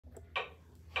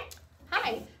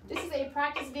Hi, this is a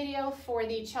practice video for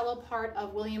the cello part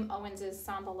of William Owens's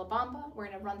Samba La Bamba. We're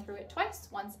going to run through it twice,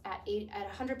 once at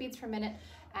 100 beats per minute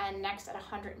and next at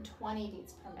 120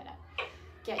 beats per minute.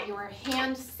 Get your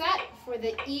hand set for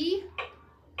the E,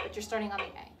 but you're starting on the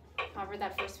A. Hover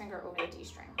that first finger over the D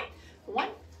string. 1,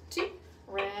 2,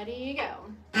 ready, go.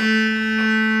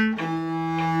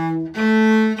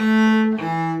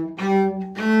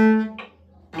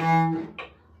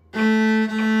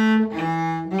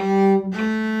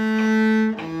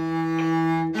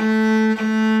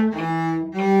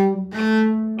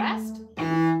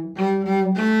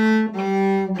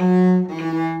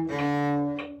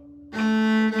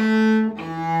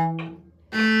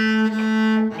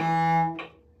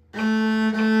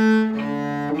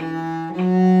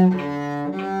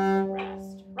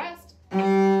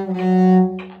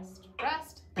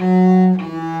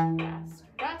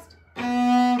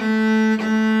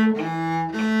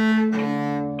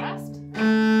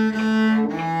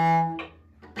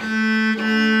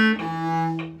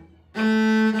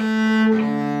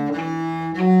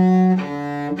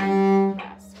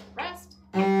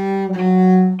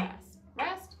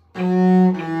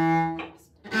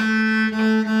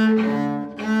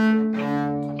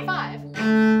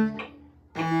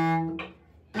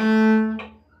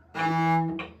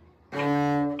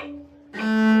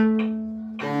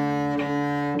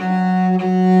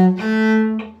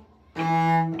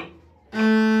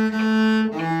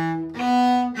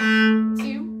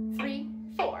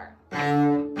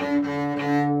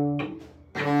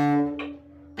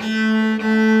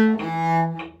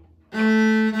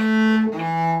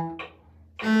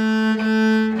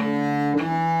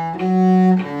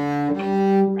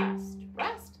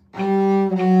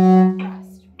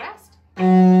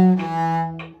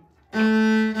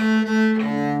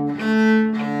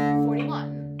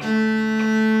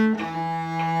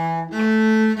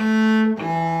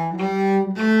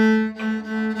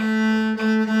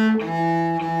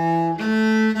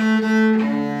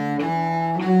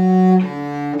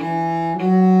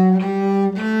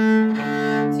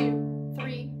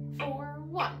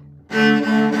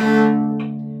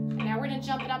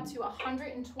 Jump it up to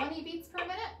 120 beats per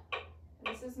minute.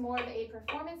 This is more of a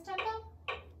performance tempo.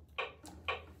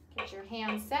 Get your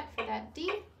hand set for that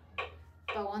D,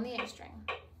 bow on the A string.